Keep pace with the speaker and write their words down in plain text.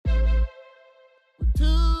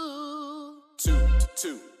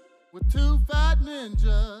two. With two fat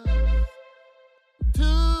ninjas.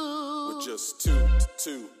 Two. With just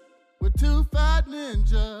two. With two fat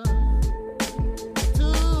ninjas.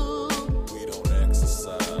 Two. We don't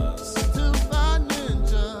exercise. Two fat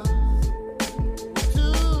ninjas.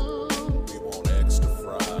 Two. We want extra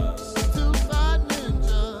fries. Two fat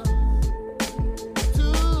ninjas.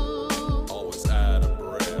 Two. Always out of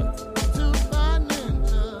breath. Two fat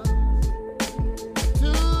ninjas.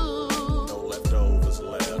 Two. No leftovers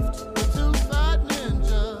left. Two fat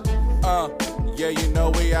ninjas. Yeah, you know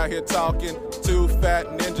we out here talking. Two fat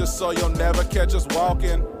ninjas, so you'll never catch us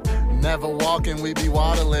walking. Never walking, we be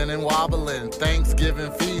waddling and wobbling.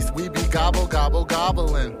 Thanksgiving feast, we be gobble, gobble,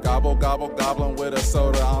 gobbling. Gobble, gobble, gobbling with a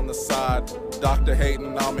soda on the side. Doctor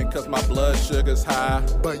hating on me cause my blood sugar's high.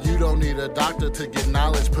 But you don't need a doctor to get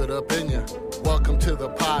knowledge put up in you. Welcome to the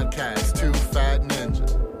podcast, Two Fat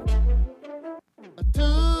Ninjas.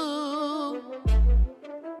 Two.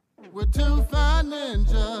 We're two fat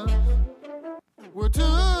ninjas. We're two.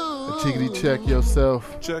 Chickity check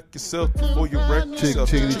yourself. Check yourself before you wreck yourself.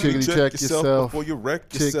 Chickity check yourself before you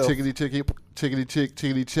wreck yourself.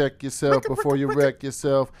 Chickity check yourself before you wreck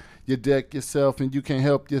yourself. You deck yourself and you can't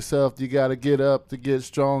help yourself. You gotta get up to get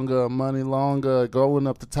stronger, money longer, going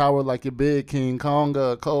up the tower like you're big King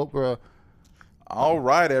Konga, Cobra. All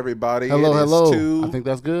right, everybody. Hello. I think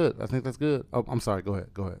that's good. Oh, I'm sorry. Go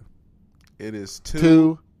ahead. It is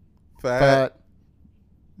Two fat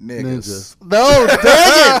niggas. No,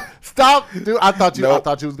 dang it! Stop, dude. I thought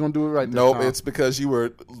you was gonna do it right. Nope, it's because you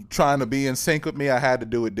were trying to be in sync with me. I had to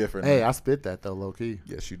do it differently. Hey, I spit that though, low key.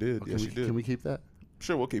 Yes, you did. You did. Can we keep that?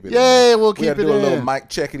 Sure, we'll keep it. Yay, we'll keep we had to it do a in. little mic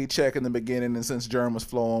checkity check in the beginning, and since Jerm was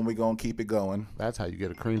flowing, we're gonna keep it going. That's how you get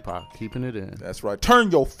a cream pie, keeping it in. That's right. Turn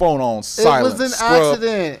your phone on silent. It was an Scrub.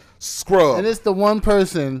 accident. Scrub. And it's the one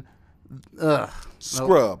person.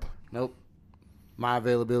 Scrub. Nope. My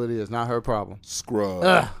availability is not her problem.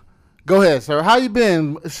 Scrub. Go ahead, sir. How you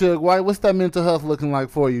been, Suge White? What's that mental health looking like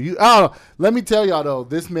for you? Let me tell y'all though,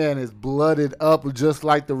 this man is blooded up just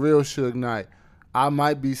like the real Suge Knight. I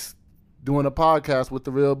might be doing a podcast with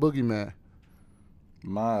the real Boogeyman.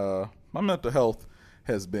 My mental health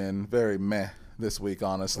has been very meh this week,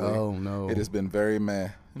 honestly. Oh no, it has been very meh.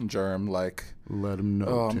 Germ, like, let him know.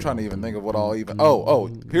 Oh, I'm trying to even think of what all even.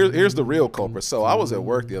 Here's the real culprit. So I was at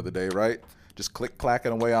work the other day, right? Just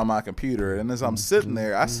clacking away on my computer, and as I'm sitting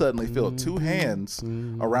there, I suddenly feel two hands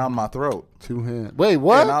around my throat. Two hands. Wait,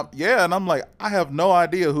 what? And I'm like, I have no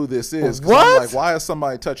idea who this is. 'Cause What? I'm like, why is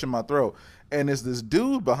somebody touching my throat? And it's this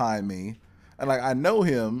dude behind me, and like I know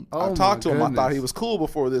him. I talked to him. I thought he was cool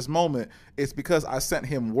before this moment. It's because I sent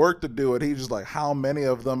him work to do it. He's just like, how many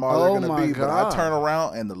of them are there going to be? God. But I turn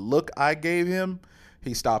around, and the look I gave him,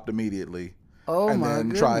 he stopped immediately. And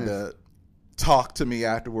then tried to talk to me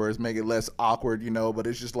afterwards, make it less awkward, but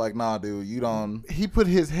it's just like, nah, dude, you don't. He put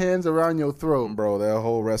his hands around your throat. Bro, that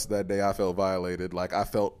whole rest of that day, I felt violated. Like, I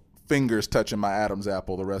felt fingers touching my Adam's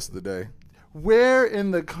apple the rest of the day. Where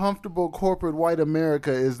in the comfortable corporate white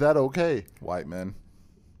America is that okay? White men.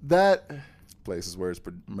 That places where it's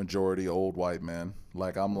majority old white men.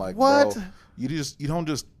 Like, I'm like, what? Bro, you don't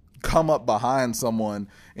just come up behind someone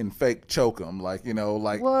and fake choke them. Like,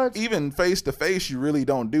 what? Even face to face, you really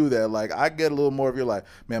don't do that. Like, I get a little more of you're like,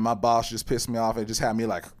 man, my boss just pissed me off and just had me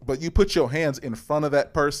like, but you put your hands in front of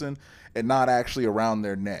that person and not actually around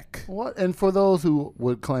their neck. What? And for those who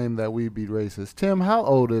would claim that we be racist, Tim, how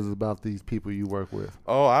old is it about these people you work with?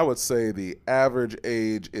 Oh, I would say the average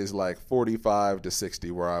age is like 45 to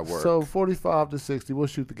 60 where I work. So 45 to 60, we'll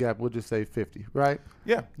shoot the gap. We'll just say 50, right?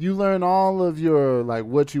 Yeah. You learn all of your, like,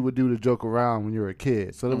 what you would do to joke around when you were a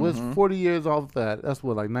kid. So it was 40 years off that. That's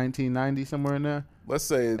what, like 1990, somewhere in there? Let's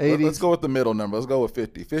say, let's go with the middle number. Let's go with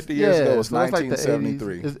 50. 50 years ago was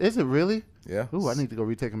 1973. Like is it really? Yeah. Ooh, I need to go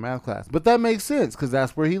retake a math class. But that makes sense because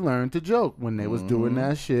that's where he learned to joke when they was doing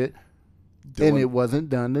that shit. And it wasn't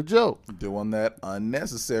done to joke. Doing that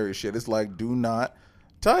unnecessary shit. It's like, do not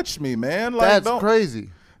touch me, man. Like, that's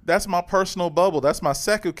crazy. That's my personal bubble. That's my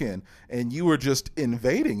sekukin. And you were just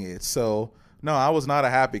invading it. So, no, I was not a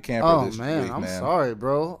happy camper this week, man. I'm sorry,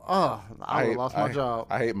 bro. Oh, I lost my job.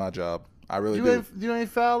 I hate my job. I really do. You ain't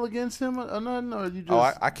foul against him or nothing? Or you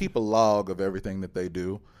just... I keep a log of everything that they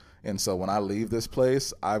do. And so when I leave this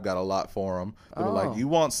place, I've got a lot for them. They're like, you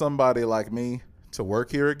want somebody like me to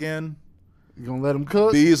work here again? You gonna let them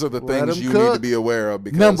cook? These are the things you need to be aware of.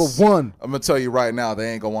 Because number one, I'm gonna tell you right now,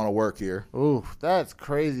 they ain't gonna want to work here. Ooh, that's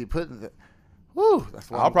crazy.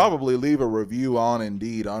 That's I'll probably leave a review on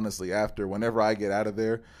Indeed, honestly, after whenever I get out of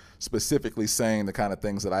there, specifically saying the kind of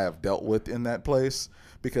things that I have dealt with in that place.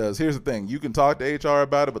 Because here's the thing, you can talk to HR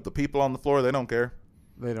about it, but the people on the floor, they don't care.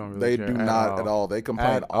 They don't really They care do not at all. They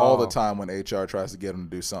complain all the time when HR tries to get them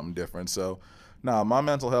to do something different. So, no, my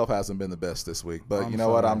mental health hasn't been the best this week. But you know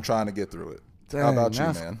what? I'm trying to get through it. Dang, how about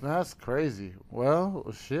you, man? That's crazy. Well,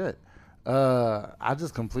 shit. I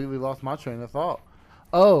just completely lost my train of thought.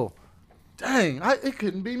 Oh, dang. It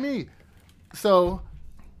couldn't be me. So,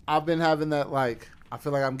 I've been having that, like, I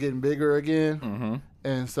feel like I'm getting bigger again. Mm-hmm.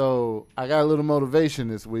 And so, I got a little motivation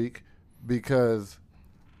this week because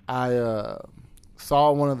I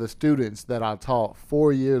saw one of the students that I taught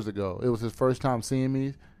 4 years ago. It was his first time seeing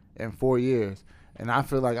me in 4 years. And I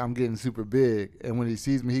feel like I'm getting super big. And when he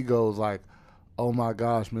sees me, he goes like, "Oh my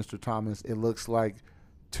gosh, Mr. Thomas, it looks like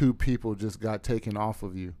 2 people just got taken off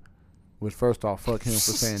of you." Which, first off, fuck him for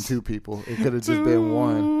saying 2 people. It could have just been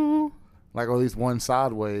one. Like, or at least one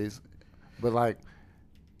sideways. But, like,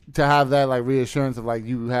 to have that, like, reassurance of, like,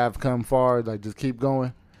 you have come far, like, just keep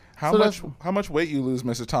going. How much weight you lose,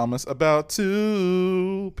 Mr. Thomas? About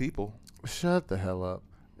 2 people. Shut the hell up.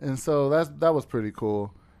 And so that was pretty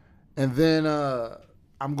cool. And then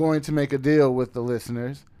I'm going to make a deal with the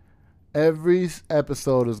listeners. Every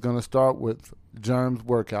episode is going to start with Jerm's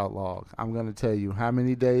workout log. I'm going to tell you how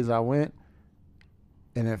many days I went.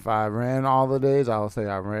 And if I ran all the days, I'll say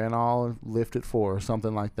I ran all and lifted 4 or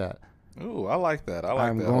something like that. Ooh, I like that.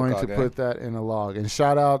 I'm going to put that in a log. And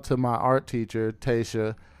shout out to my art teacher,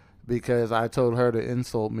 Tasha, because I told her to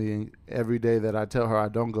insult me every day that I tell her I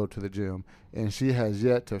don't go to the gym. And she has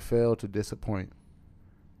yet to fail to disappoint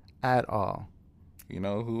at all. You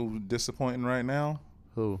know who's disappointing right now?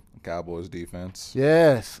 Who? Cowboys defense.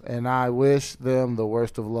 Yes, and I wish them the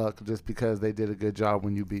worst of luck just because they did a good job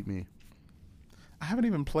when you beat me. I haven't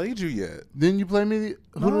even played you yet. Didn't you play me?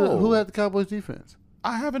 Who had the Cowboys defense?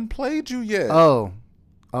 I haven't played you yet. Oh,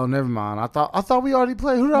 never mind. I thought we already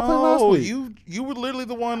played. Who did I play last week? You were literally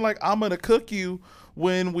the one like, I'm gonna cook you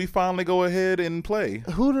when we finally go ahead and play.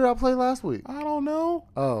 Who did I play last week? I don't know.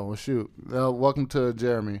 Oh, well, shoot. Welcome to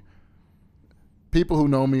Jeremy. People who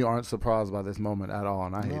know me aren't surprised by this moment at all,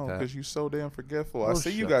 and I hate that. Because you're so damn forgetful. I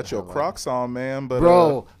see you got your Crocs on, man. But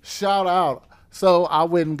bro, shout out. So I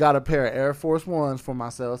went and got a pair of Air Force Ones for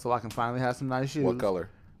myself so I can finally have some nice shoes. What color?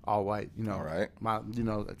 All white, All right.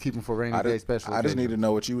 Keep them for rainy day special. I just need to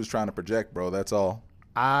know what you was trying to project, bro. That's all.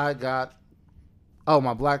 I got,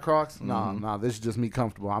 my black Crocs? Mm-hmm. No, this is just me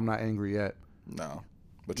comfortable. I'm not angry yet. No.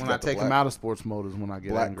 But when I take them out of sports mode is when I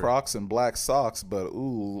get black angry. Crocs and black socks, but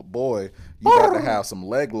ooh, boy, you got to have some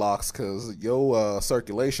leg locks because your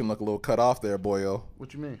circulation look a little cut off there, boyo.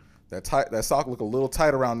 What you mean? That sock look a little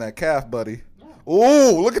tight around that calf, buddy.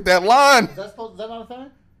 Ooh, look at that line. Is that not a thing?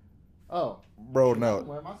 Oh. Bro, no. I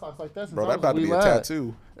wear my socks like that since bro, that about to be a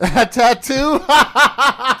tattoo. A tattoo?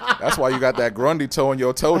 That's why you got that Grundy toe in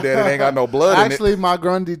your toe there. It ain't got no blood in it. Actually, my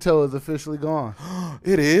Grundy toe is officially gone.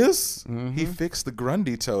 It is? Mm-hmm. He fixed the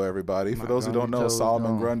Grundy toe, everybody. For those who don't know,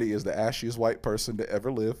 Solomon Grundy is the ashiest white person to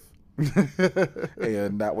ever live.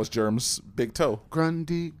 And that was Jerm's big toe.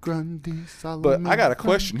 Grundy, Solomon. But I got a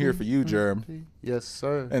question here for you, Jerm. Yes,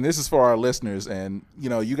 sir. And this is for our listeners. And,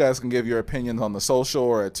 you guys can give your opinions on the social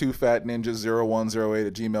or at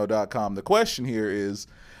 2fatninjas0108@gmail.com. The question here is,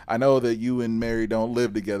 I know that you and Mary don't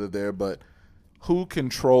live together there, but who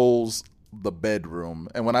controls the bedroom?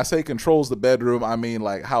 And when I say controls the bedroom, I mean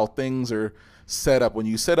like how things are set up. When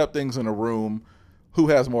you set up things in a room, who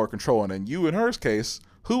has more control? And in you and her case,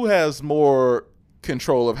 who has more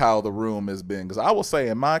control of how the room has been? Because I will say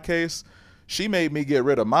in my case, she made me get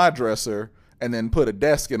rid of my dresser and then put a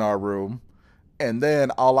desk in our room. And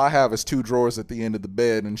then all I have is 2 drawers at the end of the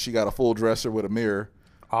bed, and she got a full dresser with a mirror.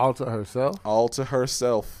 All to herself? All to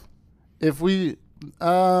herself. If we,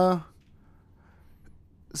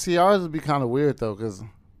 see, ours would be kind of weird, though, because,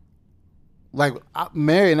 like,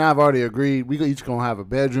 Mary and I have already agreed we each going to have a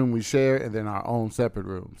bedroom we share and then our own separate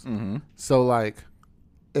rooms. Mm-hmm. So, like,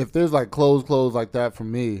 if there's, like, clothes like that for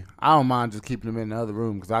me, I don't mind just keeping them in the other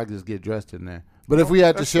room because I just get dressed in there. But if we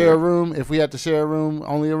had to share a room,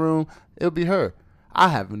 only a room, it would be her. I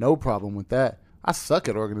have no problem with that. I suck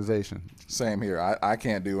at organization. Same here. I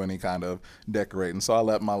can't do any kind of decorating, so I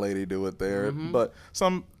let my lady do it there. Mm-hmm. But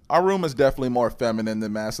our room is definitely more feminine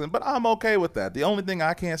than masculine, but I'm okay with that. The only thing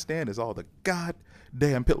I can't stand is all the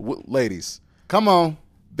goddamn pillows. Ladies, come on.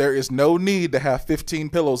 There is no need to have 15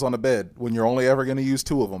 pillows on the bed when you're only ever going to use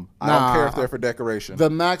 2 of them. I don't care if they're for decoration. The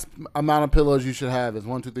max amount of pillows you should have is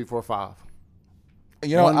 1, 2, 3, 4, 5.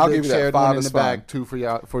 I'll give you that. 5 one in is the fine. back, 2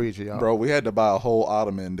 for each of y'all. Bro, we had to buy a whole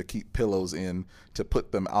ottoman to keep pillows in to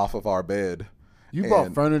put them off of our bed. You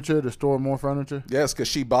bought furniture to store more furniture? Yes, because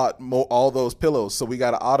she bought all those pillows. So we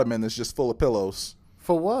got an ottoman that's just full of pillows.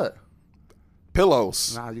 For what?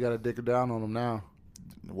 Pillows. Nah, you got to dig her down on them now.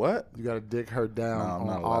 What? You got to dick her down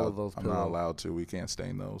on all of those pillows. I'm not allowed to. We can't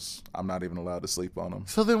stain those. I'm not even allowed to sleep on them.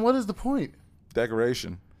 So then what is the point?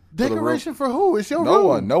 Decoration. Decoration for who? It's your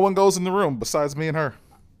room. No one goes in the room besides me and her.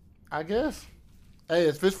 I guess. Hey,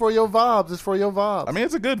 if it's for your vibes, it's for your vibes. I mean,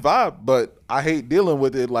 it's a good vibe, but I hate dealing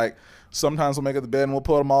with it. Like, sometimes we'll make it to bed and we'll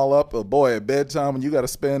put them all up. But boy, at bedtime, when you got to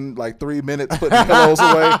spend like 3 minutes putting pillows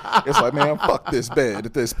away, it's like, man, fuck this bed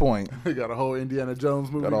at this point. You got a whole Indiana Jones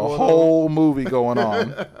movie going on. Got a whole movie going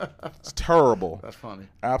on. It's terrible. That's funny.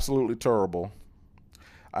 Absolutely terrible.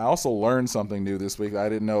 I also learned something new this week I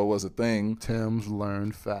didn't know it was a thing. Tim's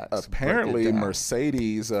learned facts. Apparently,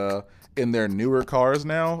 Mercedes, in their newer cars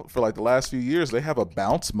now, for like the last few years, they have a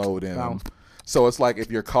bounce mode in them. So it's like if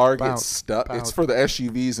your car gets stuck, it's for the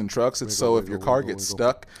SUVs and trucks. It's so if your car gets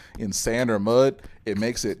stuck in sand or mud, it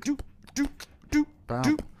makes it doop, doop, doop,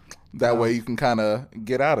 doop. That way you can kind of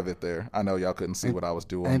get out of it there. I know y'all couldn't see what I was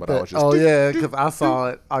doing, but I was just. Oh, yeah, because I saw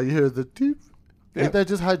it. All you hear is the doop. Yeah. Ain't that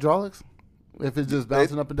just hydraulics? If it's just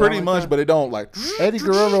bouncing up and down. Pretty much, but it don't like. Eddie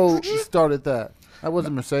Guerrero started that. That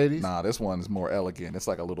wasn't Mercedes. Nah, this one's more elegant. It's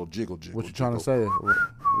like a little jiggle. What you trying to say?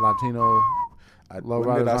 Latino.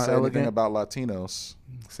 When did I say anything about Latinos?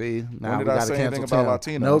 See, now we got to cancel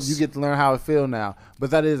Latinos. Nope, you get to learn how it feel now.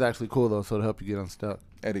 But that is actually cool though, so to help you get unstuck.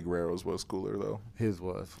 Eddie Guerrero's was cooler though. His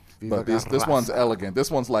was. But this one's elegant.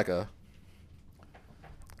 This one's like a.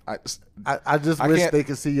 I just wish they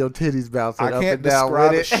could see your titties bouncing up and down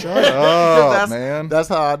with it. Shut up, man. That's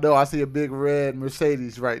how I know. I see a big red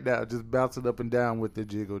Mercedes right now, just bouncing up and down with the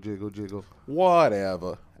jiggle, jiggle, jiggle.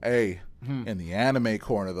 Whatever. Hey, in the anime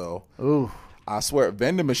corner though. Ooh. I swear,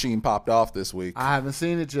 vending machine popped off this week. I haven't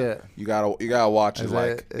seen it yet. You gotta watch it.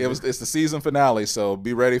 It's the season finale, so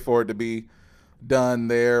be ready for it to be done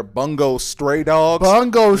there. Bungo Stray Dogs.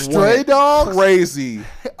 Crazy.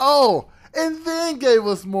 Oh. And then gave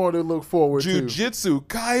us more to look forward to. Jujutsu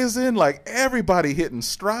Kaisen, like everybody hitting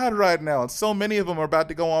stride right now. And so many of them are about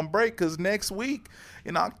to go on break because next week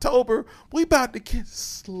in October, we about to get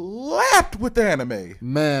slapped with anime.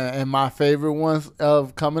 Man, and my favorite ones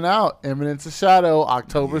of coming out, Eminence of Shadow,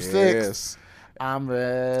 October 6th. I'm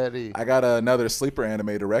ready. I got another sleeper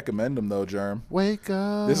anime to recommend them though, Jerm. Wake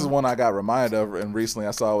up. This is one I got reminded of, and recently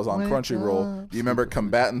I saw it was on Crunchyroll. Do you remember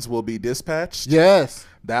Combatants Will Be Dispatched? Yes.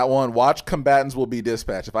 That one. Watch Combatants Will Be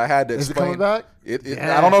Dispatched. If I had to explain, is it coming back?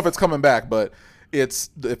 Yes. I don't know if it's coming back, but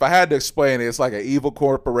if I had to explain it, it's like an evil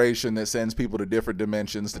corporation that sends people to different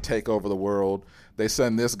dimensions to take over the world. They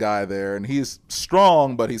send this guy there, and he's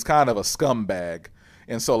strong, but he's kind of a scumbag.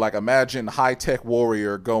 And so, like, imagine high-tech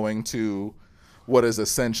warrior going to what is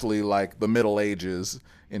essentially like the Middle Ages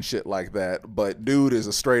and shit like that. But dude is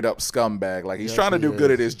a straight up scumbag. Like he's trying to do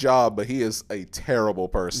good at his job, but he is a terrible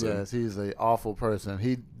person. Yes, he's an awful person.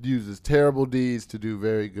 He uses terrible deeds to do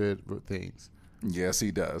very good things. Yes,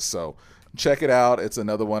 he does. So check it out. It's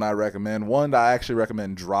another one I recommend. One that I actually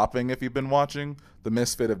recommend dropping if you've been watching. The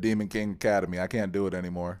Misfit of Demon King Academy. I can't do it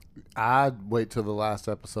anymore. I'd wait till the last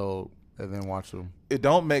episode and then watch them. It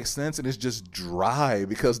don't make sense, and it's just dry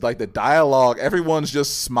because like the dialogue, everyone's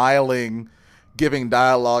just smiling, giving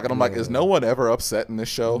dialogue, and I'm like, is no one ever upset in this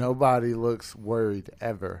show? Nobody looks worried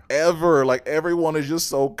ever. Like everyone is just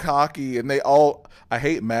so cocky, and I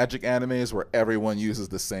hate magic animes where everyone uses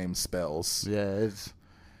the same spells. Yeah,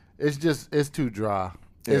 it's too dry.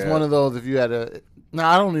 It's one of those if you had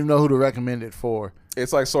I don't even know who to recommend it for.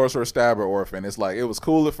 It's like Sorcerer, Stabber, Orphan. It's like it was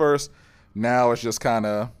cool at first. Now it's just kind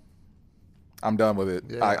of I'm done with it.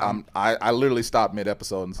 Yeah, I literally stopped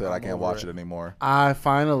mid-episode and said I can't watch it anymore. I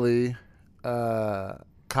finally caught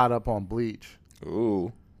up on Bleach.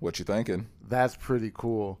 Ooh, what you thinking? That's pretty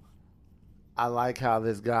cool. I like how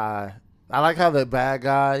the bad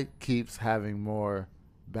guy keeps having more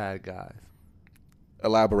bad guys.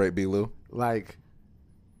 Elaborate, B-Lou. Like,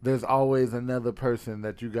 there's always another person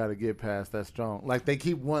that you got to get past that's strong. Like, they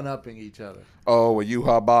keep one-upping each other. Oh, well,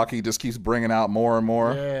 Yuha Baki just keeps bringing out more and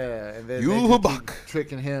more. Yeah. And then they keep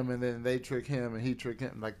tricking him, and then they trick him, and he trick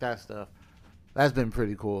him. Like, that stuff. That's been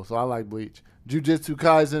pretty cool. So I like Bleach. Jujutsu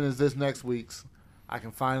Kaisen is this next week's. I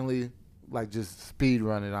can finally, like, just speed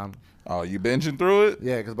run it. Oh, you binging through it?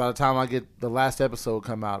 Yeah, because by the time I get the last episode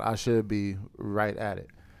come out, I should be right at it.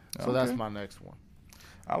 So that's my next one.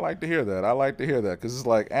 I like to hear that. Because it's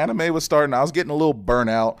like anime was starting. I was getting a little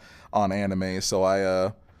burnout on anime, so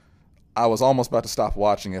I was almost about to stop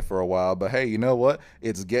watching it for a while. But hey, you know what?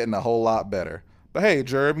 It's getting a whole lot better. But hey,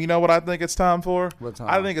 Jerm, you know what I think it's time for? What time?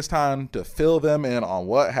 I think it's time to fill them in on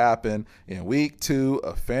what happened in week 2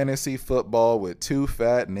 of fantasy football with 2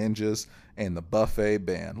 fat ninjas and the buffet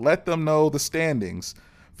band. Let them know the standings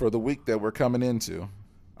for the week that we're coming into.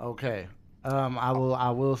 Okay. I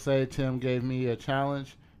will say Tim gave me a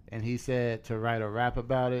challenge, and he said to write a rap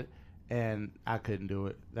about it, and I couldn't do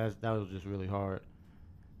it. That was just really hard.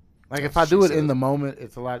 Like if I do it in the moment,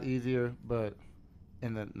 it's a lot easier, but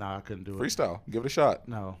I couldn't do it. Freestyle. Give it a shot.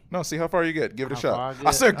 No, see how far you get. Give it a shot.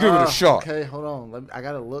 I said give it a shot. Okay, hold on. I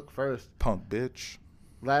gotta look first. Punk bitch.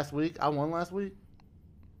 Last week I won. Last week,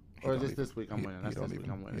 or is this week I'm winning? That's this week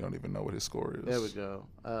I'm winning. You don't even know what his score is. There we go.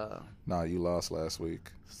 Nah, you lost last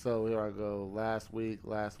week. So here I go. Last week,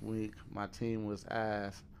 my team was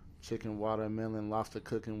ass. Chicken watermelon, lobster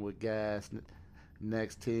cooking with gas.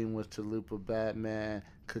 Next team was Chalupa Batman,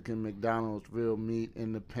 cooking McDonald's real meat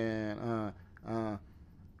in the pan.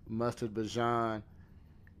 Mustard Bajan,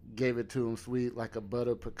 gave it to him sweet like a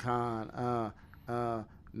butter pecan.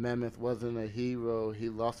 Mammoth wasn't a hero. He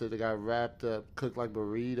lost it. It got wrapped up, cooked like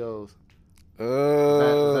burritos.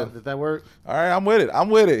 Did that work? All right, I'm with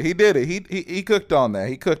it. He did it. He cooked on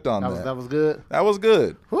that. That was good. That was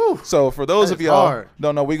good. Whew. So for those of y'all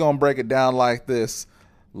don't know, we're gonna break it down like this.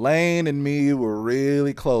 Lane and me were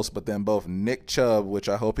really close, but then both Nick Chubb, which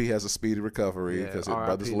I hope he has a speedy recovery because his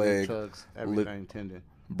brother's leg,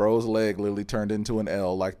 bro's leg literally turned into an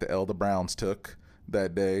L, like the L the Browns took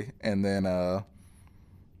that day, and then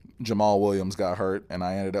Jamal Williams got hurt, and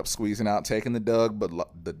I ended up squeezing out, taking the dub.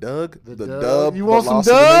 The dub. You want some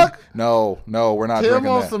Doug? No, we're not Tim drinking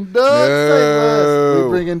wants that. some Doug. No. We're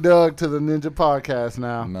bringing Doug to the Ninja Podcast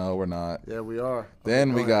now. No, we're not. Yeah, we are.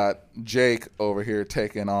 Then we got Jake over here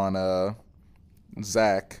taking on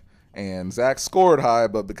Zach. And Zach scored high,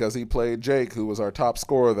 but because he played Jake, who was our top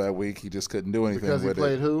scorer that week, he just couldn't do anything with it.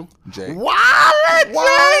 Because he played who? Jake.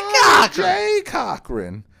 Jay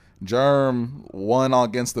Cochran. Jerm won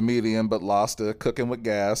against the medium, but lost to Cooking with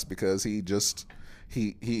Gas because he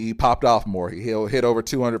popped off more. He hit over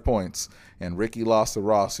 200 points. And Ricky lost to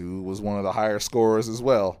Ross, who was one of the higher scorers as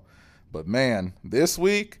well. But man, this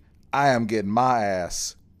week I am getting my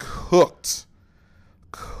ass cooked.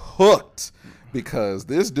 Because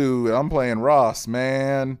this dude, I'm playing Ross,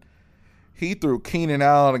 man. He threw Keenan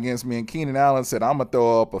Allen against me, and Keenan Allen said, I'm going to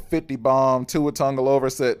throw up a 50 bomb. Tua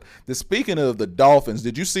Tagovailoa said, speaking of the Dolphins,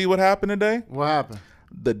 did you see what happened today? What happened?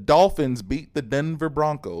 The Dolphins beat the Denver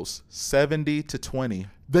Broncos 70-20.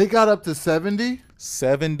 They got up to 70?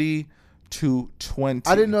 70-20.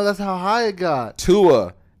 I didn't know that's how high it got.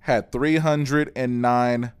 Tua had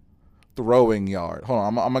 309 throwing yard. Hold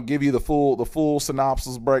on, I'm gonna give you the full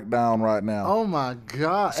synopsis breakdown right now. Oh my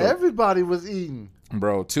God! So, everybody was eating.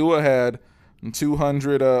 Bro, Tua had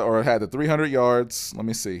 200 or had the 300 yards. Let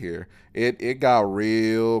me see here. It got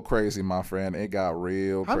real crazy, my friend. It got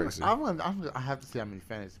real crazy. I have to see how many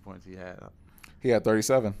fantasy points he had. He had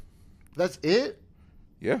 37. That's it?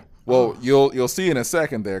 Yeah. Well, you'll see in a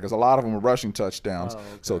second there because a lot of them were rushing touchdowns. Oh, okay.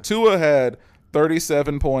 So Tua had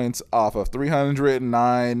 37 points off of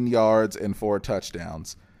 309 yards and 4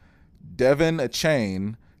 touchdowns. Devin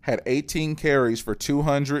Achane had 18 carries for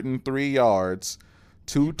 203 yards,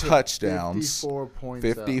 2 touchdowns,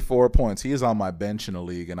 54 points. He is on my bench in a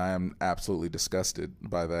league, and I am absolutely disgusted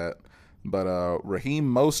by that. But Raheem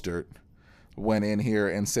Mostert went in here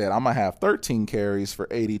and said, I'm going to have 13 carries for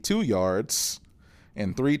 82 yards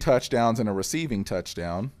and 3 touchdowns and a receiving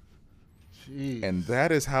touchdown. Jeez. And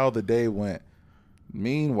that is how the day went.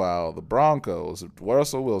 Meanwhile, the Broncos,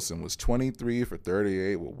 Russell Wilson was 23 for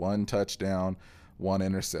 38 with 1 touchdown, 1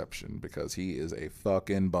 interception because he is a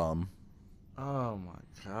fucking bum. Oh, my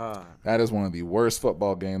God. That is one of the worst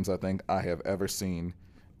football games I think I have ever seen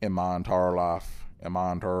in my entire life.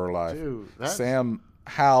 Dude, Sam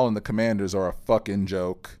Howell and the Commanders are a fucking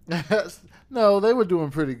joke. No, they were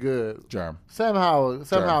doing pretty good. Jerm. Sam Howell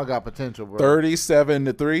got potential, bro.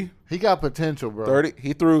 37-3. He got potential, bro.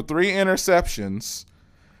 He threw 3 interceptions,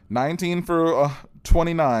 19 for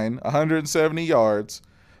 29, 170 yards.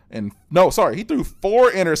 He threw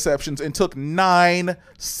 4 interceptions and took 9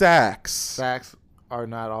 sacks. Sacks are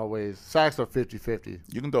not always. Sacks are 50-50.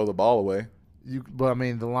 You can throw the ball away. But I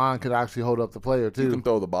mean, the line could actually hold up the player too. You can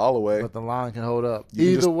throw the ball away, but the line can hold up.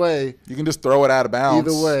 You can just throw it out of bounds.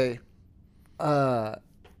 Either way,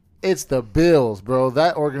 it's the Bills, bro.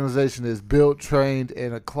 That organization is built, trained,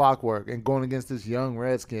 in a clockwork, and going against this young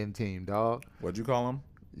Redskin team, dog. What'd you call him?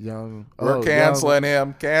 We're canceling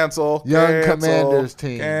him. Cancel. Commanders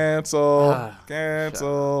team. Cancel.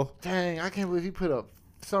 Dang, I can't believe he put up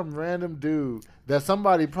some random dude that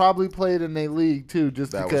somebody probably played in their league too.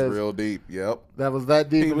 That was real deep. Yep. That was that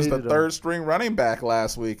deep. He was the 3rd string running back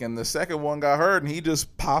last week, and the second one got hurt, and he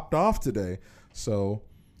just popped off today. So,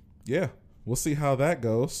 yeah, we'll see how that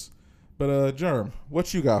goes. But Jerm,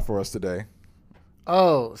 what you got for us today?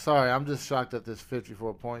 Oh, sorry, I'm just shocked at this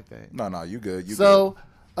 54-point thing. No, you good.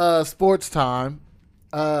 Sports time.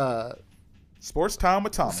 Sports time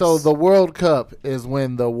with Thomas. So the World Cup is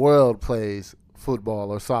when the world plays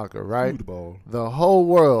football or soccer, right? Football. The whole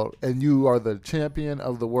world, and you are the champion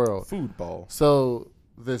of the world. Football. So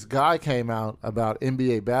this guy came out about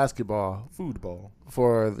NBA basketball. Football.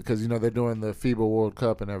 Because, they're doing the FIBA World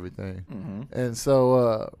Cup and everything. Mm-hmm. And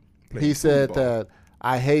so he said that,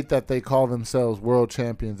 I hate that they call themselves world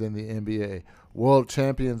champions in the NBA. World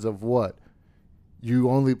champions of what? You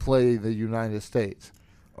only play the United States.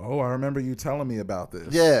 Oh, I remember you telling me about this.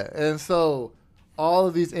 Yeah, and so all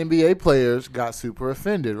of these NBA players got super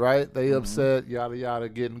offended, right? They upset, yada yada,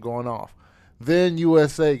 going off. Then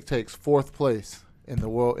USA takes 4th place in the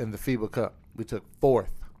FIBA Cup. We took 4th.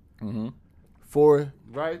 Mm-hmm. 4,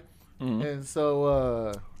 right? Mm-hmm. And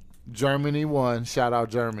so Germany won. Shout out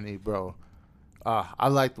Germany, bro. I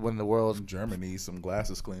liked when the world's Germany some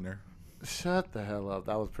glasses cleaner. Shut the hell up.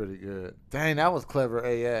 That was pretty good. Dang, that was clever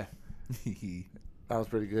AF. That was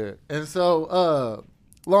pretty good. And so,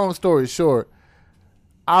 long story short,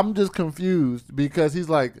 I'm just confused because he's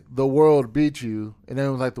like, the world beat you. And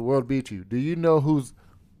everyone's like, the world beat you. Do you know who's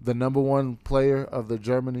the number 1 player of the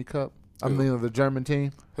Germany Cup? I mean, of the German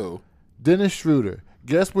team? Who? Dennis Schroeder.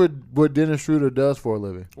 Guess what Dennis Schroeder does for a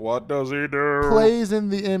living? What does he do? Plays in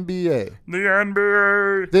the NBA. The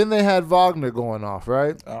NBA. Then they had Wagner going off,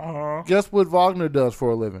 right? Uh-huh. Guess what Wagner does for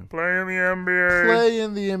a living? Play in the NBA. Play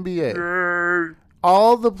in the NBA. Yay.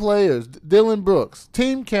 All the players, Dylan Brooks,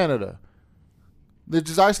 Team Canada, which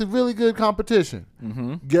is actually really good competition.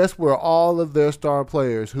 Mm-hmm. Guess where all of their star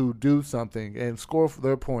players who do something and score for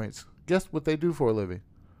their points, guess what they do for a living?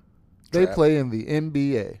 They play in the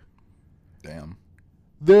NBA. Damn.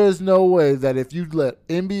 There is no way that if you let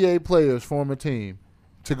NBA players form a team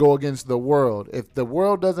to go against the world, if the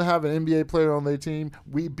world doesn't have an NBA player on their team,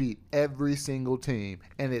 we beat every single team,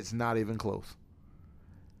 and it's not even close.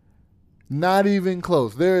 Not even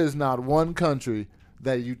close. There is not one country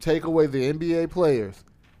that you take away the NBA players,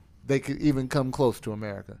 they could even come close to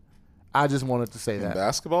America. I just wanted to say that. In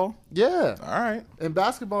basketball? Yeah. All right. In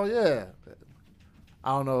basketball, yeah.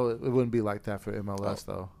 I don't know. It wouldn't be like that for MLS,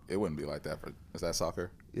 though. It wouldn't be like that for. Is that soccer?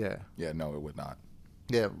 Yeah. Yeah, no, it would not.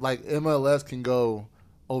 Yeah, like MLS can go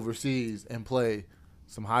overseas and play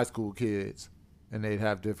some high school kids, and they'd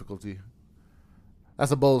have difficulty.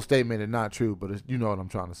 That's a bold statement and not true, but you know what I'm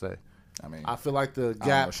trying to say. I mean, I feel like the I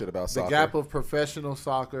don't know shit about the soccer. gap of professional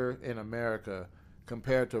soccer in America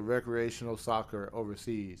compared to recreational soccer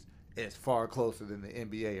overseas is far closer than the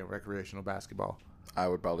NBA and recreational basketball. I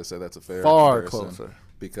would probably say that's a fair Far comparison. closer.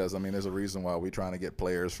 Because, I mean, there's a reason why we're trying to get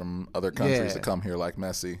players from other countries to come here like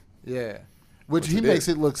Messi. Yeah. Which he makes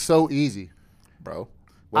it look so easy. Bro.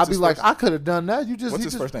 I'd be like, I could have done that. What's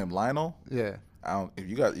his first name? Lionel? Yeah.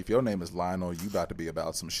 If your name is Lionel, you about to be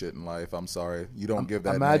about some shit in life. I'm sorry. You don't give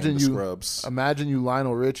that name to scrubs. Imagine you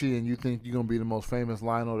Lionel Richie and you think you're going to be the most famous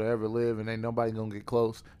Lionel to ever live and ain't nobody going to get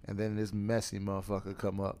close. And then this Messi motherfucker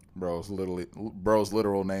come up. Bro's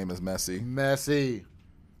literal name is Messi. Messi.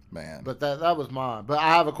 Man. But that was mine. But I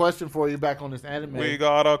have a question for you back on this anime. We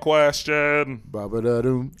got a question.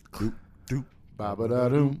 Ba-ba-da-doom.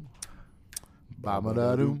 Ba-ba-da-doom.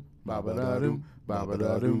 Ba-ba-da-doom. Ba-ba-da-doom.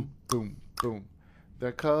 Ba-ba-da-doom. Boom. Boom.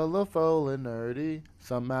 They're colorful and nerdy,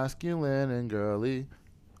 some masculine and girly.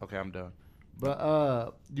 Okay, I'm done.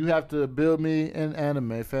 But you have to build me an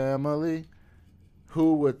anime family.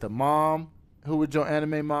 Who would your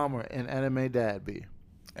anime mom or an anime dad be?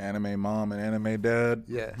 Anime mom and anime dad?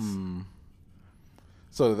 Yes.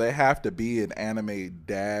 So do they have to be an anime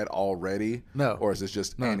dad already? No. Or is it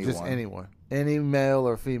just anyone? Just anyone. Any male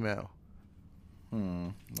or female.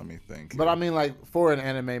 Let me think. But I mean, like, for an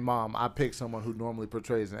anime mom, I pick someone who normally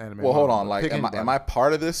portrays an anime mom. Well, hold on. Like, am I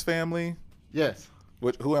part of this family? Yes.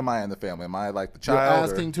 Who am I in the family? Am I like the You're child?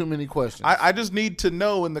 asking too many questions. I just need to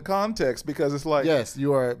know in the context because it's like... Yes,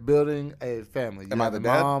 you are building a family. You Am I have the a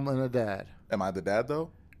dad? mom and a dad. Am I the dad, though?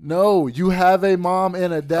 No, you have a mom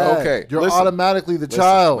and a dad. Okay. You're automatically the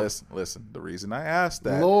child. Listen. The reason I asked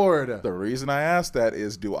that... Lord. The reason I asked that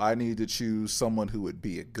is, do I need to choose someone who would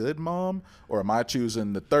be a good mom, or am I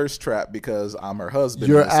choosing the thirst trap because I'm her husband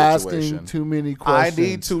You're in this situation? asking too many questions. I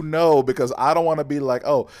need to know because I don't want to be like,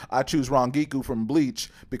 oh, I choose Rangiku from Bleach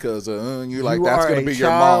because you're like, that's going to be your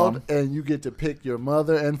mom. And you get to pick your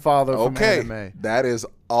mother and father from anime. That is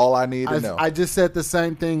all I need to know. I just said the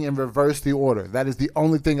same thing and reversed the order. That is the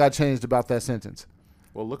only thing I changed about that sentence.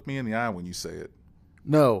 Well, look me in the eye when you say it.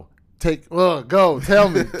 No. Go. Tell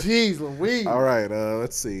me. Jeez Louise. All right.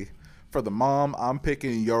 Let's see. For the mom, I'm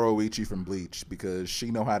picking Yoroichi from Bleach because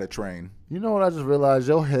she know how to train. You know what I just realized?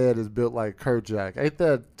 Your head is built like Kerchak. Ain't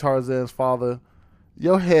that Tarzan's father?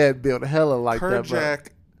 Your head built hella like that, bro. Kerchak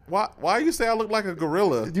Why you say I look like a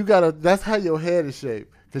gorilla? That's how your head is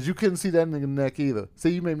shaped. Because you couldn't see that nigga's neck either.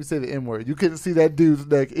 See, you made me say the N word. You couldn't see that dude's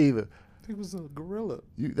neck either. He was a gorilla.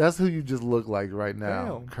 That's who you just look like right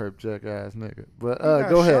now. Kerchak ass nigga. But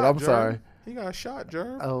go ahead. I'm sorry. He got shot,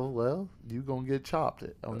 Jerm. Oh, well, you gonna get chopped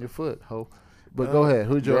on your foot, ho. But go ahead.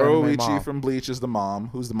 Who's your anime mom? Yoroichi from Bleach is the mom.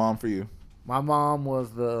 Who's the mom for you? My mom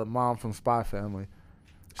was the mom from Spy Family.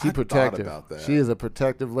 She protective. Thought about that. She is a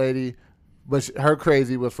protective lady, but her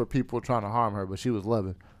crazy was for people trying to harm her, but she was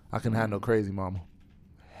loving. I couldn't have no crazy mama.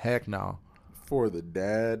 Heck no. For the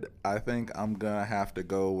dad, I think I'm going to have to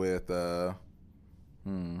go with, I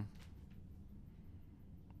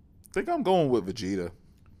think I'm going with Vegeta.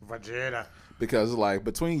 Because, like,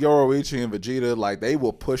 between Yoroichi and Vegeta, like, they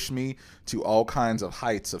will push me to all kinds of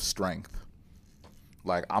heights of strength.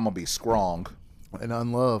 Like, I'm going to be strong. And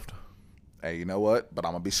unloved. Hey, you know what? But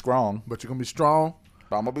I'm going to be strong. But you're going to be strong?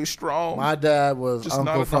 But I'm going to be strong. My dad was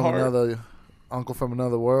uncle from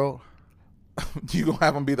another world. You going to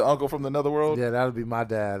have him be the uncle from another world? Yeah, that would be my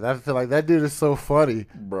dad. I feel like that dude is so funny.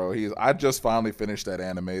 Bro, I just finally finished that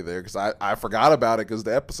anime there because I forgot about it because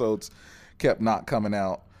the episodes kept not coming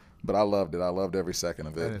out. But I loved it. I loved every second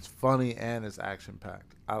of it. And it's funny and it's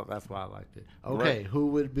action-packed. That's why I liked it. Okay, right. Who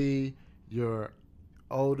would be your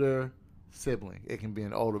older sibling? It can be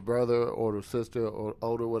an older brother, older sister, or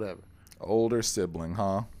older whatever. Older sibling,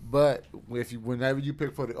 huh? But whenever you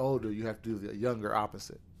pick for the older, you have to do the younger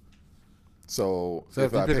opposite. So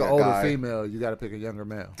if you pick an older female, you got to pick a younger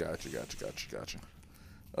male. Gotcha.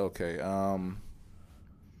 Okay.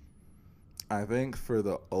 I think for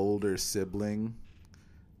the older sibling,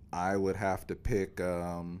 I would have to pick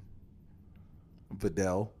Videl.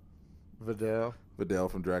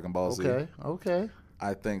 Videl from Dragon Ball Z. Okay.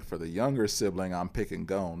 I think for the younger sibling, I'm picking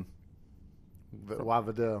Gon. Why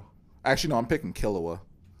Videl? Actually, no, I'm picking Killua.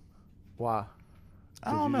 Why?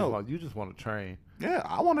 I don't know. You just want to train. Yeah,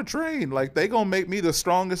 I want to train. Like, they going to make me the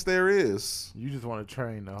strongest there is. You just want to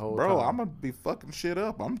train the whole time. Bro, I'm going to be fucking shit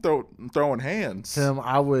up. I'm throwing hands. Tim,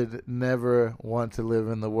 I would never want to live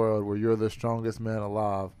in the world where you're the strongest man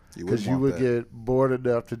alive. Because you would get bored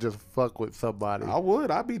enough to just fuck with somebody. I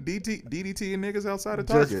would. I'd be DDTing niggas outside of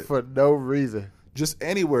Target. Just for no reason. Just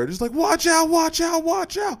anywhere. Just like, watch out.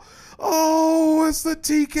 Oh, it's the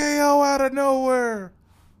TKO out of nowhere.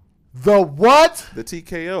 The what? The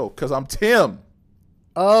TKO. Because I'm Tim.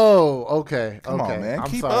 Oh, okay. Come on, man.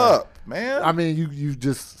 Keep sorry. up, man. I mean, you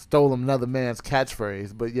just stole another man's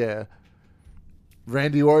catchphrase, but yeah.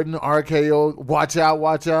 Randy Orton, RKO, watch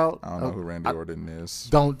out. I don't know who Randy Orton is.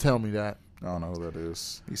 Don't tell me that. I don't know who that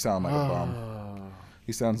is. He sounds like a bum.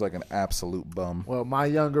 He sounds like an absolute bum. Well, my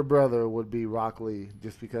younger brother would be Rock Lee,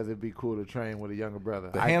 just because it'd be cool to train with a younger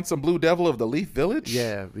brother. The handsome blue devil of the Leaf Village?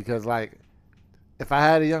 Yeah, because, like, if I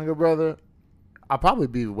had a younger brother, I'd probably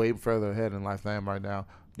be way further ahead in life than I am right now.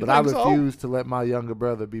 But I refuse to let my younger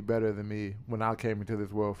brother be better than me when I came into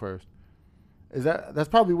this world first. That's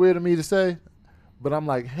probably weird of me to say, but I'm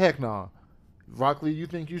like, heck no. Rock Lee, you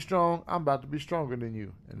think you strong? I'm about to be stronger than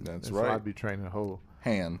you. And that's right. So I'd be training whole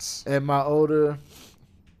hands. And my older,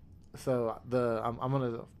 so I'm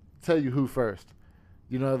gonna tell you who first.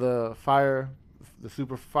 You know the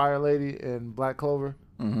super fire lady in Black Clover.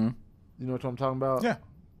 Mm-hmm. You know what I'm talking about? Yeah.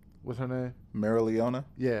 What's her name? Marileona?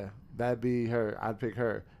 Yeah, that'd be her. I'd pick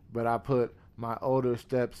her. But I put my older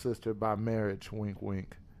stepsister by marriage, wink,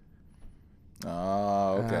 wink.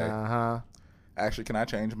 Oh, okay. Uh-huh. Actually, can I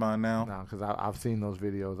change mine now? No, because I've seen those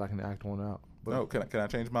videos. I can act one out. But no, can I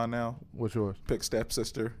change mine now? What's yours? Pick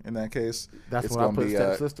stepsister in that case. That's what I put,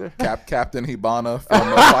 stepsister? Captain Hibana from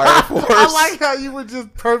the Fire Force. I like how you were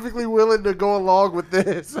just perfectly willing to go along with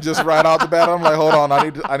this. Just right out the bat, I'm like, hold on,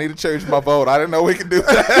 I need to change my vote. I didn't know we could do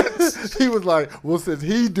that. He was like, well, since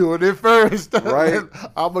he's doing it first, right?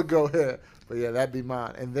 I'm going to go ahead. But yeah, that'd be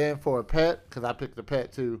mine. And then for a pet, because I picked a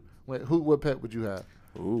pet too. Wait, what pet would you have?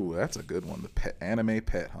 Ooh, that's a good one. The pet, anime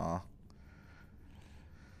pet, huh?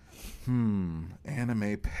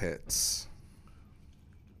 Anime pets.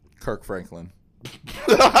 Kirk Franklin.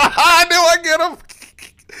 I knew I'd get him.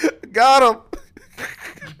 Got him.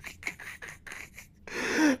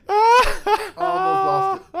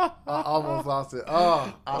 I almost lost it.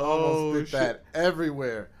 Oh, I almost spit that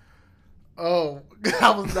everywhere. Oh, I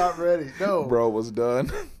was not ready. No. Bro was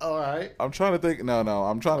done. All right. I'm trying to think. No.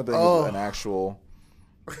 I'm trying to think of an actual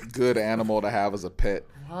good animal to have as a pet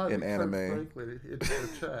in anime.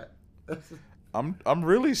 I'm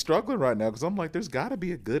really struggling right now because I'm like, there's got to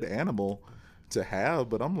be a good animal to have,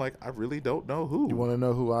 but I'm like, I really don't know who. You want to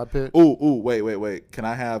know who I picked? Ooh, wait. Can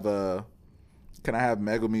I have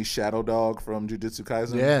Megumi's Shadow Dog from Jujutsu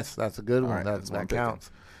Kaisen? Yes, that's a good one. Right, that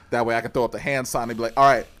counts. That way I can throw up the hand sign and be like, all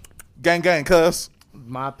right, Gang, gang, cuz.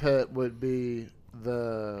 My pet would be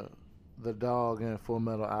the dog in Full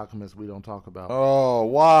Metal Alchemist we don't talk about. Oh,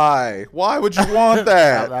 why? Why would you want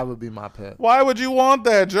that? That would be my pet. Why would you want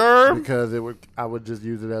that, Jerm? Because I would just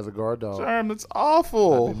use it as a guard dog. Jerm, that's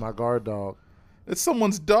awful. That'd be my guard dog. It's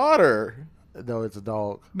someone's daughter. No, it's a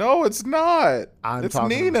dog. No, it's not. It's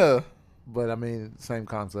Nina. But I mean, same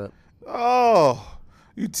concept. Oh,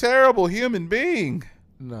 you terrible human being.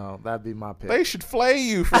 No, that'd be my pet. They should flay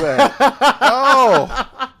you for that.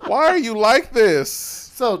 Oh, why are you like this?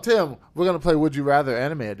 So, Tim, we're going to play Would You Rather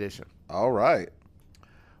Anime Edition. All right.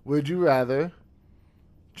 Would you rather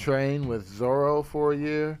train with Zoro for a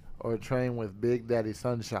year or train with Big Daddy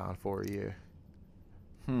Sunshine for a year?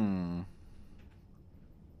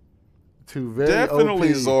 Two very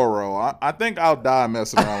Definitely OP. Zoro. I think I'll die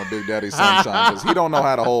messing around with Big Daddy Sunshine because he don't know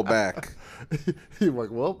how to hold back. He's like,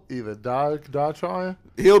 well, either die trying.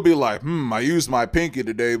 He'll be like, I used my pinky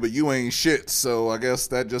today, but you ain't shit, so I guess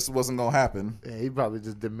that just wasn't going to happen. Yeah, he probably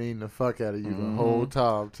just demean the fuck out of you the whole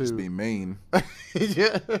time, too. Just be mean.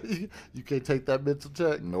 Yeah. You can't take that mental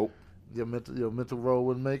check? Nope. Your mental roll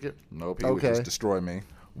wouldn't make it? Nope, he would just destroy me.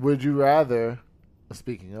 Would you rather,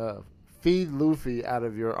 speaking of, feed Luffy out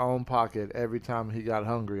of your own pocket every time he got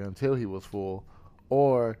hungry until he was full,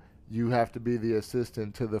 or you have to be the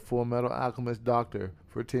assistant to the Full Metal Alchemist doctor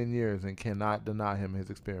for 10 years and cannot deny him his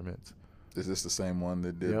experiments? Is this the same one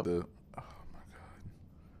that did the... Oh, my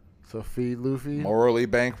God. So feed Luffy? Morally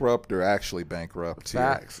bankrupt or actually bankrupt?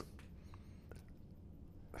 Facts.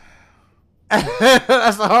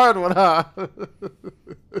 That's a hard one, huh?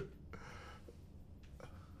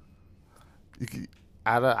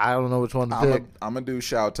 I don't know which one to pick. I'm going to do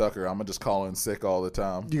Shao Tucker. I'm going to just call in sick all the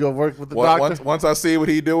time. You going to work with the doctor? Once I see what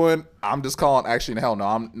he doing, I'm just calling. Actually, hell no.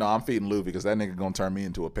 I'm feeding Luffy because that nigga going to turn me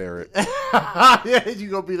into a parrot. Yeah, you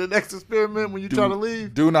going to be the next experiment when you try to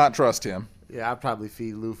leave? Do not trust him. Yeah, I'd probably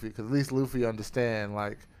feed Luffy because at least Luffy understand,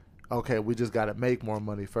 like, okay, we just got to make more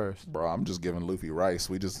money first. Bro, I'm just giving Luffy rice.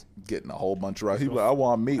 We just getting a whole bunch of rice. He's like, I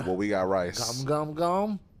want meat. Well, we got rice.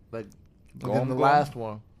 Gum. Like, then the last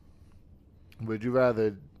one. Would you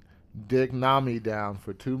rather dick Nami down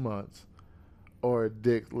for 2 months or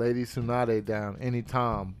dick Lady Tsunade down any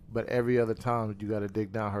time, but every other time you got to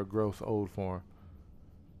dick down her gross old form?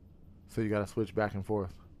 So you got to switch back and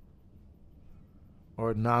forth.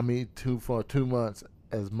 Or Nami for 2 months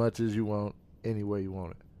as much as you want, any way you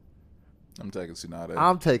want it. I'm taking Tsunade.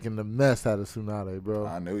 I'm taking the mess out of Tsunade, bro.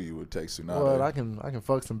 I knew you would take Tsunade. Well, I can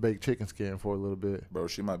fuck some baked chicken skin for a little bit. Bro,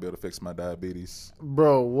 she might be able to fix my diabetes.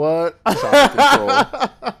 Bro, what? Chocolate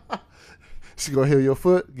control. She gonna heal your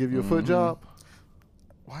foot? Give you a foot job?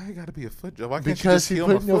 Why you gotta be a foot job? Why can't Because you just she's heal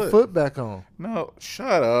my putting your foot back on. No,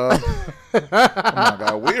 shut up. Oh my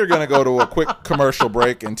God. We are gonna go to a quick commercial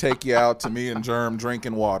break and take you out to me and Jerm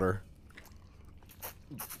drinking water.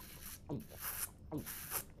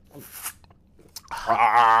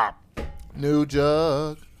 New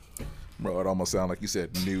jug. Bro, it almost sounded like you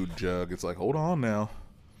said nude jug. It's like, hold on now.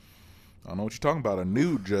 I don't know what you're talking about, a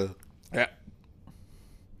nude jug. Yeah.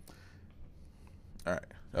 All right.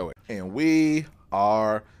 Oh, wait. And we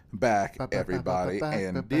are back, everybody.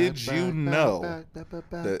 And did you know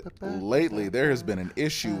that lately there has been an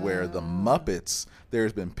issue where the Muppets,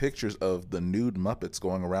 there's been pictures of the nude Muppets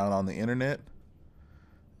going around on the internet?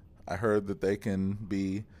 I heard that they can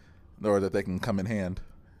be, or that they can come in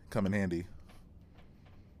handy.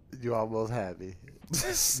 You almost had me.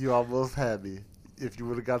 You almost had me. If you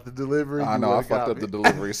would have got the delivery, I know I fucked up the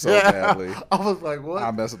delivery so badly. I was like, what?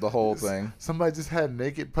 I messed up the whole thing. Somebody just had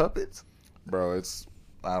naked puppets? Bro, it's,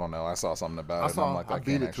 I don't know. I saw something about it. And I'm like, I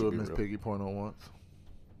beat it to a Miss Miss Piggy porno once.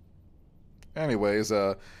 Anyways,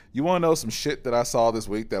 you want to know some shit that I saw this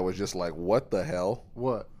week that was just like, what the hell?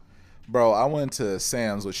 What? Bro, I went to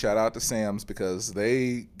Sam's, which shout out to Sam's because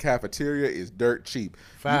they cafeteria is dirt cheap.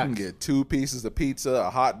 Facts. You can get 2 pieces of pizza, a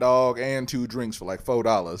hot dog, and 2 drinks for like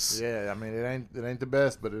 $4. Yeah, I mean it ain't the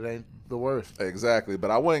best, but it ain't the worst. Exactly.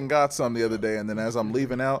 But I went and got some the other day, and then as I'm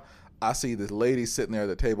leaving out, I see this lady sitting there at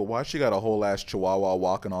the table. Why she got a whole ass chihuahua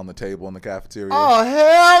walking on the table in the cafeteria? Oh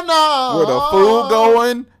hell no! Where the food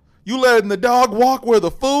going? You letting the dog walk where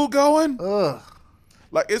the food going? Ugh.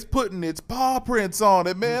 Like, it's putting its paw prints on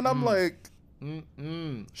it, man. I'm like,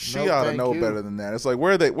 she ought to know better than that. It's like,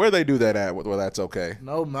 where they do that at where that's okay?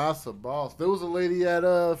 No, massa boss. There was a lady at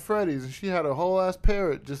Freddy's, and she had a whole ass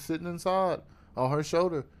parrot just sitting inside on her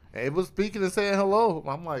shoulder. And it was speaking and saying hello.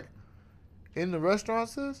 I'm like, in the restaurant,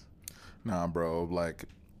 sis? Nah, bro. Like,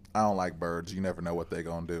 I don't like birds. You never know what they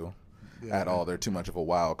gonna do at all. They're too much of a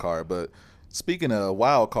wild card. But Speaking of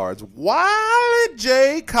wild cards, Wiley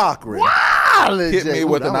J. Cochran hit me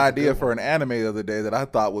with an idea for an anime the other day that I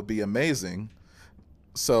thought would be amazing.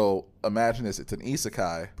 So imagine this. It's an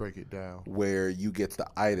isekai. Break it down. Where you get the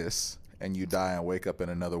itis and you die and wake up in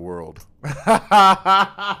another world.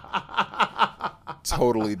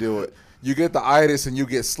 Totally do it. You get the itis and you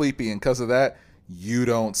get sleepy, and because of that, you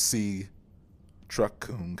don't see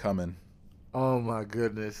Truck-kun coming. Oh, my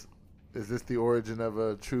goodness. Is this the origin of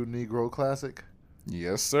a true Negro classic?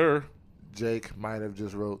 Yes, sir. Jake might have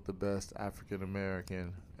just wrote the best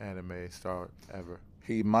African-American anime star ever.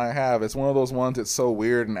 He might have. It's one of those ones that's so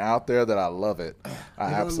weird and out there that I love it.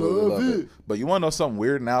 I absolutely love it. But you want to know something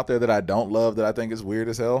weird and out there that I don't love that I think is weird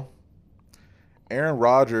as hell? Aaron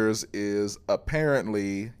Rodgers is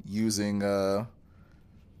apparently using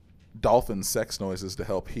dolphin sex noises to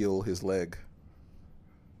help heal his leg.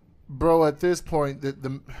 Bro, at this point,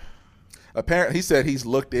 apparently he said he's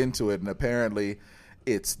looked into it, and apparently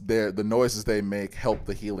it's the noises they make help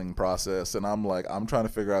the healing process. And I'm like, I'm trying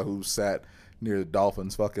to figure out who sat near the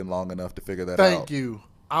dolphins fucking long enough to figure that out. Thank you.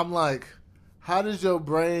 I'm like, how does your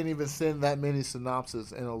brain even send that many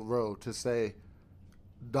synopses in a row to say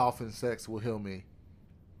dolphin sex will heal me?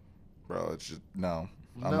 Bro, it's just, no,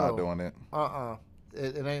 I'm not doing it.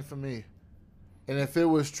 It ain't for me. And if it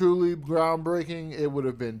was truly groundbreaking, it would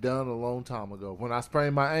have been done a long time ago. When I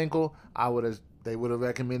sprained my ankle, they would have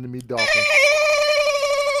recommended me dolphins.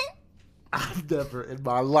 I've never in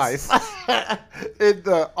my life, in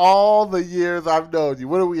all the years I've known you,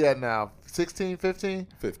 what are we at now? 16, 15?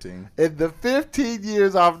 15. In the 15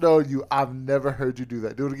 years I've known you, I've never heard you do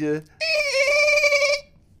that. Do it again.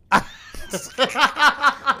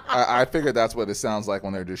 I figured that's what it sounds like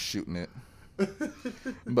when they're just shooting it.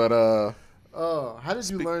 But how did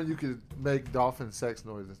you learn you could make dolphin sex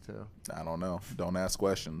noises, Tim? I don't know. Don't ask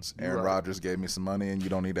questions. Aaron Rodgers gave me some money, and you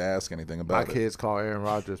don't need to ask anything about it. My kids call Aaron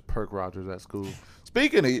Rodgers Perk Rodgers at school.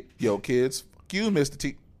 Speaking of kids, fuck you, Mr.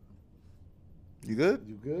 T. You good?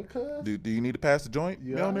 You good, cuz? Do you need to pass the joint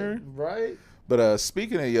down there? Right. But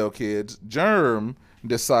speaking of yo kids, Jerm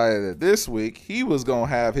decided that this week he was gonna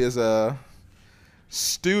have his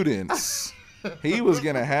students. He was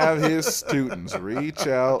gonna have his students reach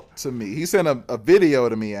out to me. He sent a video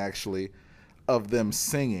to me actually of them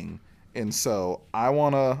singing, and so I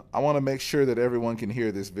wanna make sure that everyone can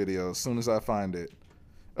hear this video as soon as I find it.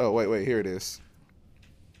 Oh wait, here it is.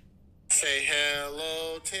 Say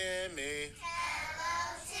hello, Timmy.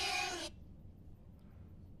 Hello,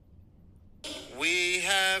 Timmy. We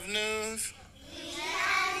have news.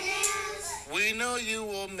 We know you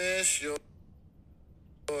will miss your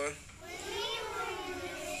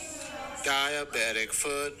diabetic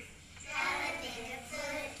foot.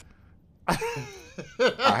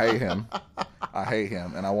 I hate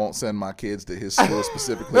him, and I won't send my kids to his school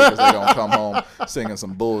specifically because they're gonna come home singing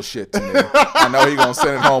some bullshit to me. I know he's gonna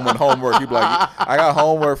send it home with homework. He'll be like, I got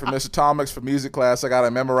homework from Mr. Tomix for music class. I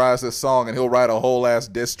gotta memorize this song, and he'll write a whole ass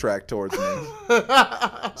diss track towards me.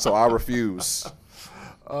 So I refuse.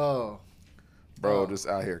 Oh, bro, just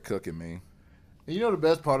out here cooking me. You know the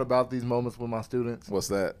best part about these moments with my students? What's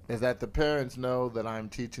that? Is that the parents know that I'm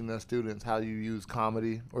teaching their students how you use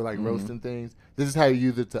comedy or like roasting things. This is how you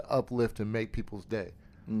use it to uplift and make people's day.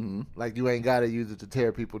 Mm-hmm. Like you ain't got to use it to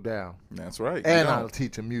tear people down. That's right. And I'll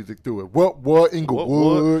teach them music through it. What,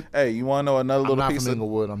 Inglewood? Hey, you want to know another little piece of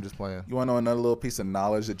Inglewood, I'm just playing. You want to know another little piece of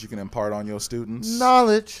knowledge that you can impart on your students?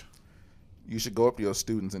 Knowledge. You should go up to your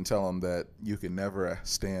students and tell them that you can never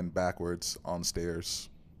stand backwards on stairs.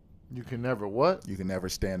 You can never what? You can never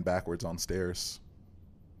stand backwards on stairs.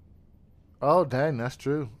 Oh, dang, that's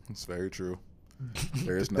true. It's very true.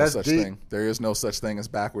 There is no such thing. There is no such thing as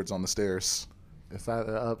backwards on the stairs. It's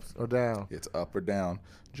either up or down. It's up or down,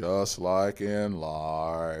 just like in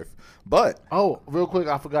life. But real quick,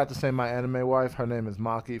 I forgot to say my anime wife. Her name is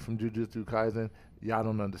Maki from Jujutsu Kaisen. Y'all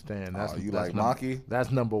don't understand. That's like Maki?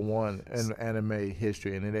 That's number one in anime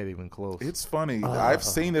history, and it ain't even close. It's funny. I've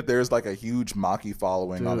seen that there's like a huge Maki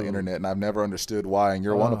following on the internet, and I've never understood why, and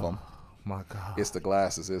you're one of them. My God. It's the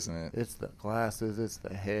glasses, isn't it? It's the glasses. It's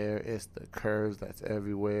the hair. It's the curves that's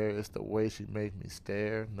everywhere. It's the way she makes me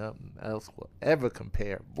stare. Nothing else will ever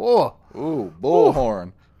compare. Boy. Ooh,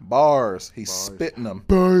 bullhorn. Bars. He's spitting them.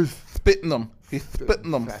 Bars. Spitting them. He's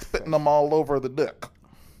spitting them. Spitting them all over the dick.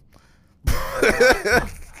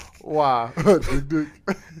 Wow.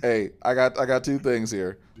 Hey, I got two things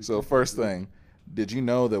here. So first thing, did you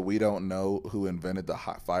know that we don't know who invented the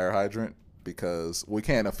fire hydrant? Because we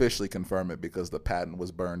can't officially confirm it because the patent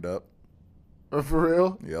was burned up. For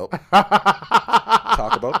real? Yep.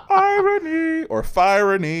 Talk about irony or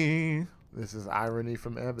firony. This is irony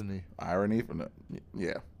from Ebony. Irony from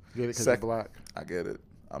yeah. Get it because you're black. I get it.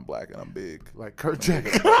 I'm black and I'm big. Like Kerchak.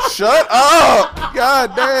 Shut up!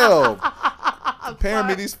 God damn. Comparing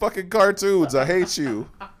me these fucking cartoons. I hate you.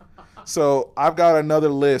 So I've got another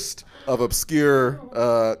list of obscure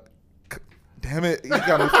damn it, you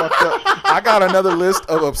got me fucked up. I got another list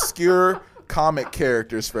of obscure comic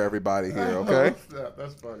characters for everybody here, okay?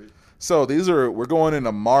 That's funny. So we're going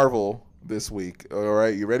into Marvel this week. All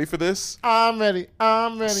right, you ready for this? I'm ready.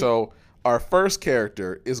 So our first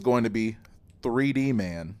character is going to be 3D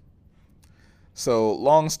Man. So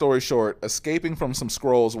long story short, escaping from some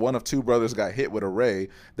scrolls, one of two brothers got hit with a ray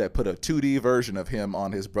that put a 2D version of him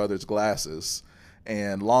on his brother's glasses.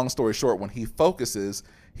 And long story short, when he focuses,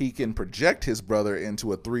 he can project his brother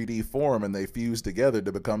into a 3D form, and they fuse together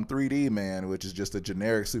to become 3D Man, which is just a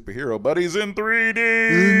generic superhero, but he's in 3D.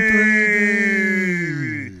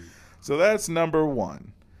 So that's number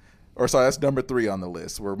one. That's number 3 on the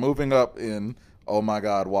list. We're moving up in, oh my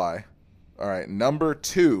God, why? All right, number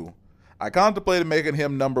 2. I contemplated making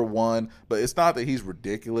him number 1, but it's not that he's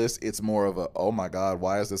ridiculous. It's more of a, oh my God,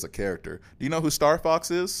 why is this a character? Do you know who Star Fox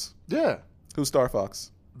is? Yeah. Who's Star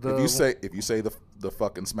Fox? If you say the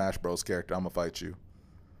fucking Smash Bros character, I'm gonna fight you.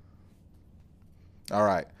 All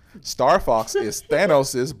right. Star Fox is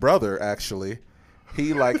Thanos' brother, actually.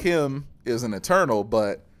 He, like him, is an Eternal,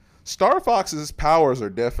 but Star Fox's powers are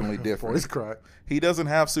definitely different. Voice crack. He doesn't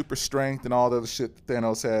have super strength and all the other shit that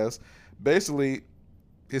Thanos has. Basically,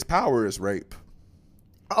 his power is rape.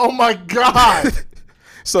 Oh my God.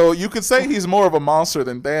 So you could say he's more of a monster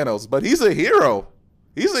than Thanos, but he's a hero.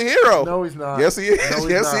 He's a hero. No, he's not. Yes, he is. No,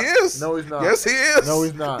 yes, not. he is. No, he's not. Yes, he is. No,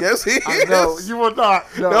 he's not. Yes, he is. No, you will not.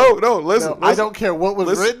 No, listen. I don't care what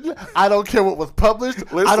was written. I don't care what was published.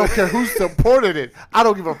 I don't care who supported it. I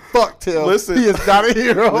don't give a fuck, Till. Listen. He is not a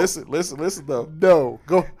hero. Listen, though. No,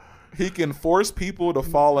 go. He can force people to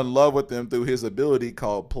fall in love with him through his ability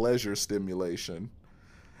called pleasure stimulation.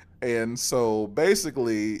 And so,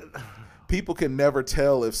 basically, people can never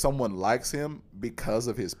tell if someone likes him because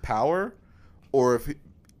of his power or if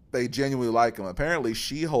they genuinely like him. Apparently,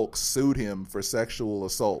 She-Hulk sued him for sexual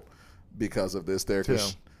assault because of this. Tim,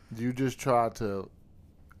 you just tried to,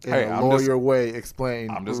 in a lawyer way, explain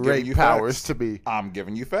rape powers to be. I'm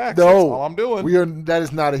giving you facts. No, that's all I'm doing. That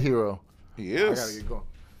is not a hero. He is. I gotta get going.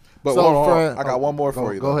 But so, I got one more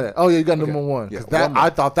for you. Go ahead. Oh, yeah, you got number 1. Yeah,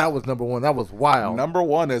 I thought that was number 1. That was wild. Number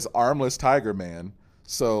 1 is Armless Tiger Man.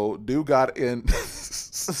 So, dude got in.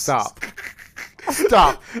 Stop.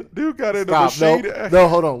 Dude got in the machine. No,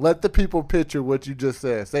 hold on. Let the people picture what you just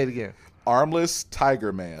said. Say it again. Armless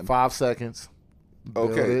Tiger Man. 5 seconds.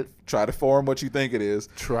 Build it. Try to form what you think it is.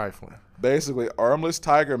 Trifling. Basically, Armless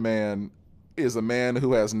Tiger Man is a man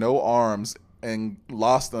who has no arms and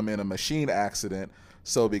lost them in a machine accident.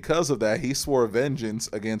 So because of that, he swore vengeance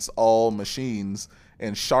against all machines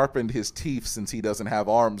and sharpened his teeth since he doesn't have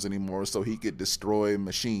arms anymore so he could destroy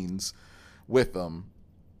machines with them.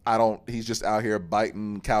 He's just out here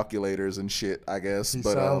biting calculators and shit, I guess. He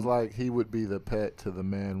sounds like he would be the pet to the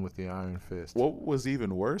man with the iron fist. What was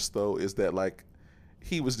even worse, though, is that, like,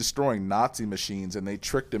 he was destroying Nazi machines and they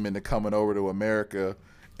tricked him into coming over to America.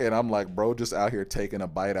 And I'm like, bro, just out here taking a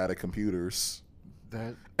bite out of computers.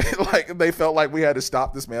 Like, they felt like we had to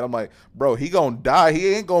stop this man. I'm like, bro, he gonna die. He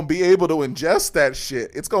ain't gonna be able to ingest that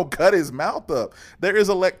shit. It's gonna cut his mouth up. There is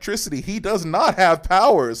electricity. He does not have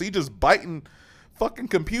powers. He just biting fucking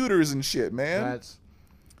computers and shit, man. That's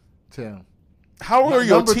Tim. How are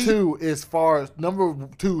your number 2 is far as number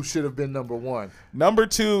 2 should have been number 1. Number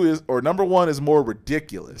 1 is more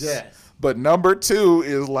ridiculous. Yes. But number 2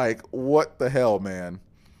 is like, what the hell, man?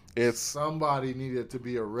 It's somebody needed to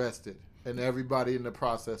be arrested. And everybody in the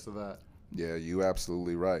process of that. Yeah, you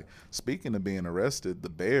absolutely right. Speaking of being arrested, the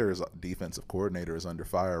Bears defensive coordinator is under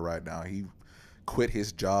fire right now. He quit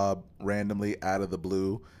his job randomly out of the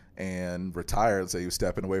blue and retired. So he was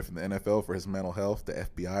stepping away from the NFL for his mental health. The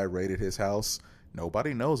FBI raided his house.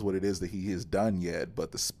 Nobody knows what it is that he has done yet,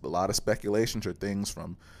 but a lot of speculations are things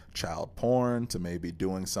from child porn to maybe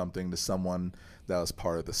doing something to someone that was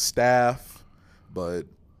part of the staff. But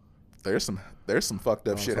there's some fucked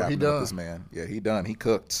up shit happening with this man. Yeah, he done. He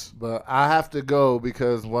cooked. But I have to go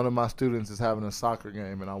because one of my students is having a soccer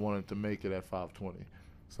game, and I wanted to make it at 5:20.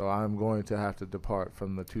 So I'm going to have to depart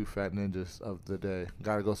from the 2 fat ninjas of the day.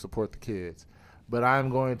 Got to go support the kids. But I'm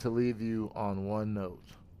going to leave you on one note.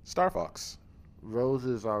 Star Fox.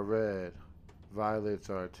 Roses are red. Violets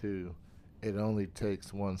are 2. It only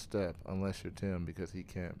takes 1 step, unless you're Tim, because he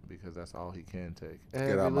can't, because that's all he can take.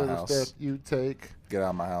 Get out of my house. Step you take. Get out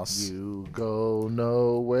of my house. You go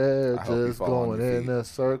nowhere, just going in a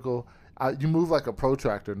circle. You move like a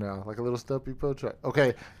protractor now, like a little stumpy protractor.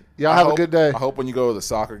 Okay, y'all have a good day. I hope when you go to the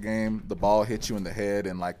soccer game, the ball hits you in the head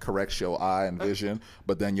and like corrects your eye and vision,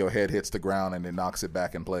 but then your head hits the ground and it knocks it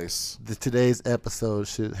back in place. Today's episode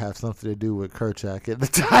should have something to do with Kerchak in the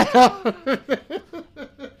title.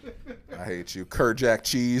 I hate you, Kerchak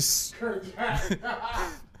Cheese. Kerchak.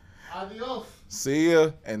 Adios. See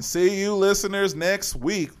ya, and see you listeners next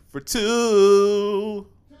week for 2.